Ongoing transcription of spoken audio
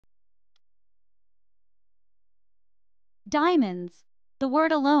Diamonds. The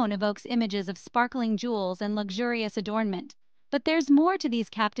word alone evokes images of sparkling jewels and luxurious adornment. But there's more to these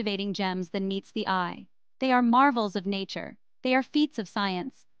captivating gems than meets the eye. They are marvels of nature. They are feats of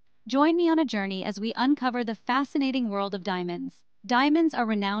science. Join me on a journey as we uncover the fascinating world of diamonds. Diamonds are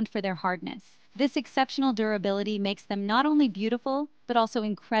renowned for their hardness. This exceptional durability makes them not only beautiful, but also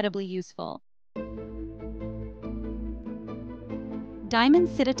incredibly useful.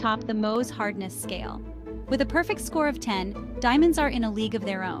 Diamonds sit atop the Mohs Hardness Scale. With a perfect score of 10, diamonds are in a league of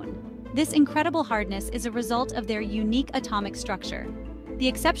their own. This incredible hardness is a result of their unique atomic structure. The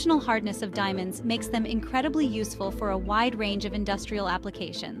exceptional hardness of diamonds makes them incredibly useful for a wide range of industrial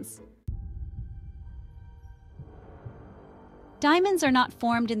applications. Diamonds are not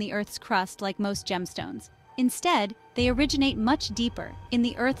formed in the Earth's crust like most gemstones. Instead, they originate much deeper, in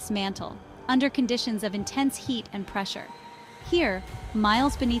the Earth's mantle, under conditions of intense heat and pressure. Here,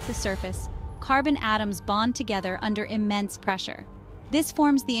 miles beneath the surface, carbon atoms bond together under immense pressure. This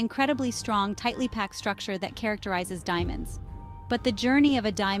forms the incredibly strong, tightly packed structure that characterizes diamonds. But the journey of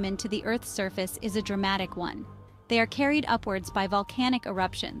a diamond to the Earth's surface is a dramatic one. They are carried upwards by volcanic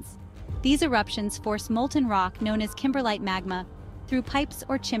eruptions. These eruptions force molten rock known as kimberlite magma through pipes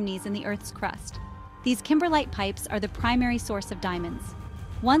or chimneys in the Earth's crust. These kimberlite pipes are the primary source of diamonds.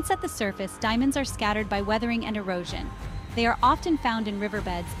 Once at the surface, diamonds are scattered by weathering and erosion. They are often found in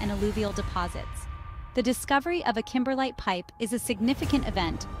riverbeds and alluvial deposits. The discovery of a kimberlite pipe is a significant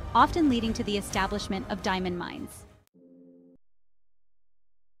event, often leading to the establishment of diamond mines.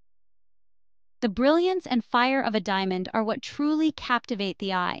 The brilliance and fire of a diamond are what truly captivate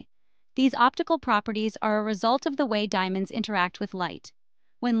the eye. These optical properties are a result of the way diamonds interact with light.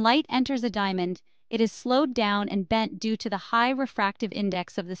 When light enters a diamond, it is slowed down and bent due to the high refractive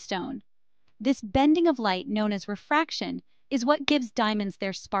index of the stone. This bending of light, known as refraction, is what gives diamonds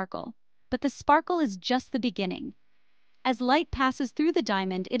their sparkle. But the sparkle is just the beginning. As light passes through the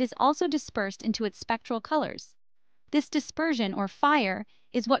diamond, it is also dispersed into its spectral colors. This dispersion, or fire,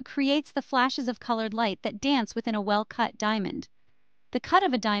 is what creates the flashes of colored light that dance within a well-cut diamond. The cut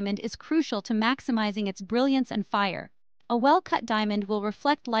of a diamond is crucial to maximizing its brilliance and fire. A well-cut diamond will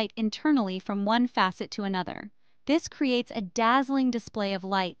reflect light internally from one facet to another. This creates a dazzling display of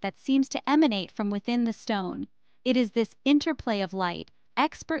light that seems to emanate from within the stone. It is this interplay of light,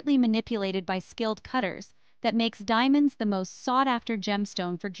 expertly manipulated by skilled cutters, that makes diamonds the most sought-after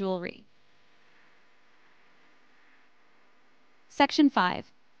gemstone for jewelry. Section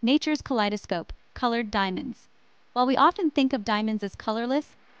 5. Nature's Kaleidoscope, Colored Diamonds. While we often think of diamonds as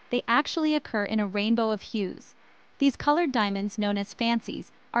colorless, they actually occur in a rainbow of hues. These colored diamonds, known as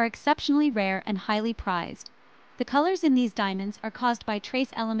fancies, are exceptionally rare and highly prized. The colors in these diamonds are caused by trace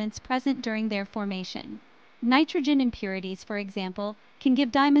elements present during their formation. Nitrogen impurities, for example, can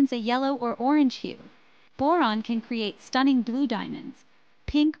give diamonds a yellow or orange hue. Boron can create stunning blue diamonds.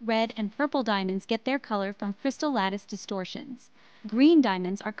 Pink, red, and purple diamonds get their color from crystal lattice distortions. Green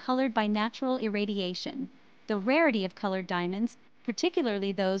diamonds are colored by natural irradiation. The rarity of colored diamonds,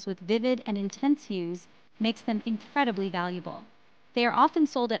 particularly those with vivid and intense hues, makes them incredibly valuable. They are often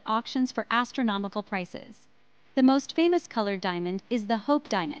sold at auctions for astronomical prices. The most famous colored diamond is the Hope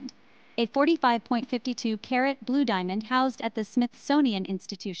Diamond, a 45.52-carat blue diamond housed at the Smithsonian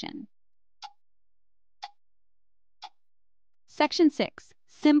Institution. Section 6.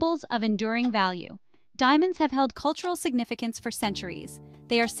 Symbols of Enduring Value. Diamonds have held cultural significance for centuries.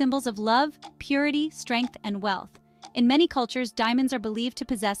 They are symbols of love, purity, strength, and wealth. In many cultures, diamonds are believed to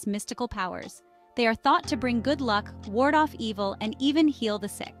possess mystical powers. They are thought to bring good luck, ward off evil, and even heal the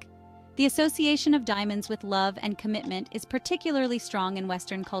sick. The association of diamonds with love and commitment is particularly strong in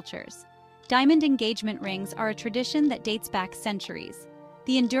Western cultures. Diamond engagement rings are a tradition that dates back centuries.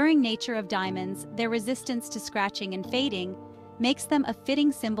 The enduring nature of diamonds, their resistance to scratching and fading, makes them a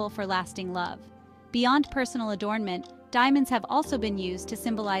fitting symbol for lasting love. Beyond personal adornment, diamonds have also been used to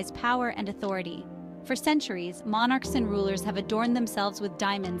symbolize power and authority. For centuries, monarchs and rulers have adorned themselves with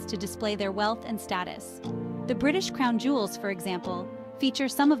diamonds to display their wealth and status. The British crown jewels, for example, feature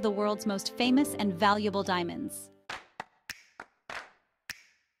some of the world's most famous and valuable diamonds.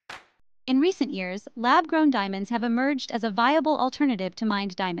 In recent years, lab-grown diamonds have emerged as a viable alternative to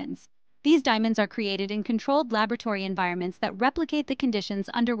mined diamonds. These diamonds are created in controlled laboratory environments that replicate the conditions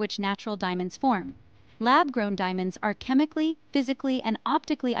under which natural diamonds form. Lab-grown diamonds are chemically, physically, and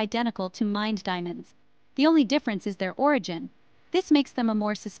optically identical to mined diamonds. The only difference is their origin. This makes them a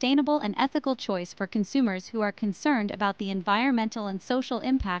more sustainable and ethical choice for consumers who are concerned about the environmental and social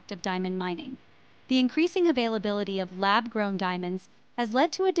impact of diamond mining. The increasing availability of lab-grown diamonds has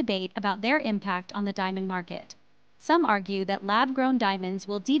led to a debate about their impact on the diamond market. Some argue that lab-grown diamonds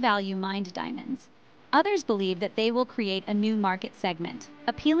will devalue mined diamonds. Others believe that they will create a new market segment,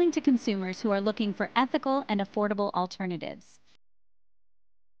 appealing to consumers who are looking for ethical and affordable alternatives.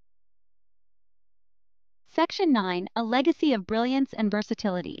 Section 9: A Legacy of Brilliance and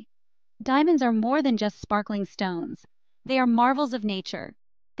Versatility. Diamonds are more than just sparkling stones. They are marvels of nature.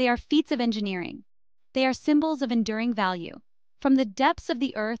 They are feats of engineering. They are symbols of enduring value. From the depths of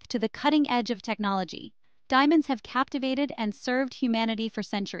the earth to the cutting edge of technology, diamonds have captivated and served humanity for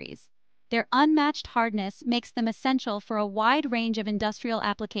centuries. Their unmatched hardness makes them essential for a wide range of industrial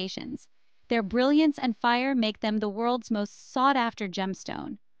applications. Their brilliance and fire make them the world's most sought-after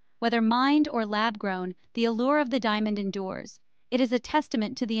gemstone. Whether mined or lab-grown, the allure of the diamond endures. It is a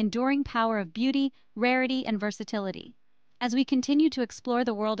testament to the enduring power of beauty, rarity, and versatility. As we continue to explore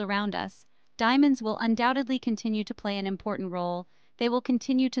the world around us, diamonds will undoubtedly continue to play an important role. They will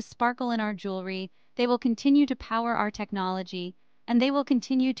continue to sparkle in our jewelry, they will continue to power our technology, and they will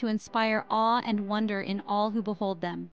continue to inspire awe and wonder in all who behold them.